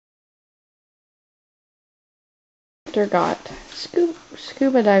instructor got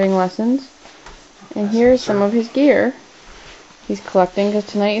scuba diving lessons. And here's some of his gear he's collecting, because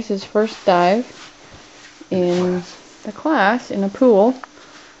tonight is his first dive in the class in a pool.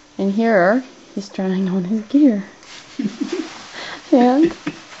 And here he's trying on his gear. And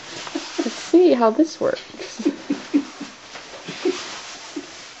let's see how this works.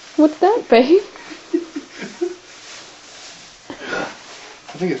 What's that, babe?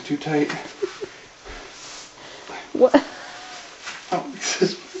 I think it's too tight. What? I don't think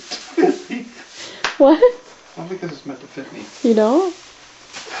this is meant to fit me. What? I don't think this is meant to fit me. You don't?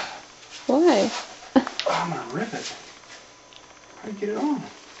 Why? I'm gonna rip it. How do you get it on?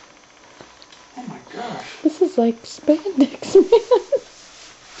 Oh my gosh. This is like spandex, man.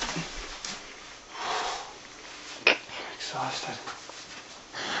 I'm exhausted.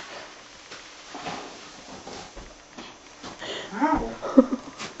 Ow.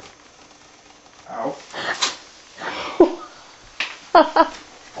 Ow. I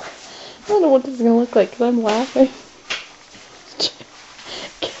don't know what this is going to look like because I'm laughing.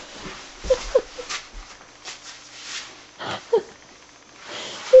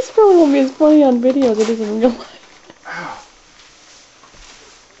 This probably won't be as funny on video as it is in real life. Ow.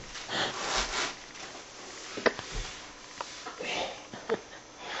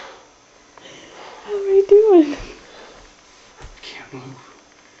 How are you doing? I can't move.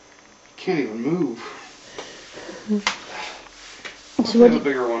 I can't even move. So I have a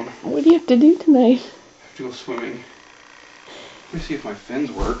bigger one. What do you have to do tonight? I have to go swimming. Let me see if my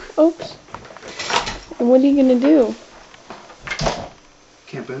fins work. Oops. And what are you going to do?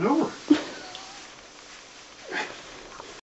 Can't bend over.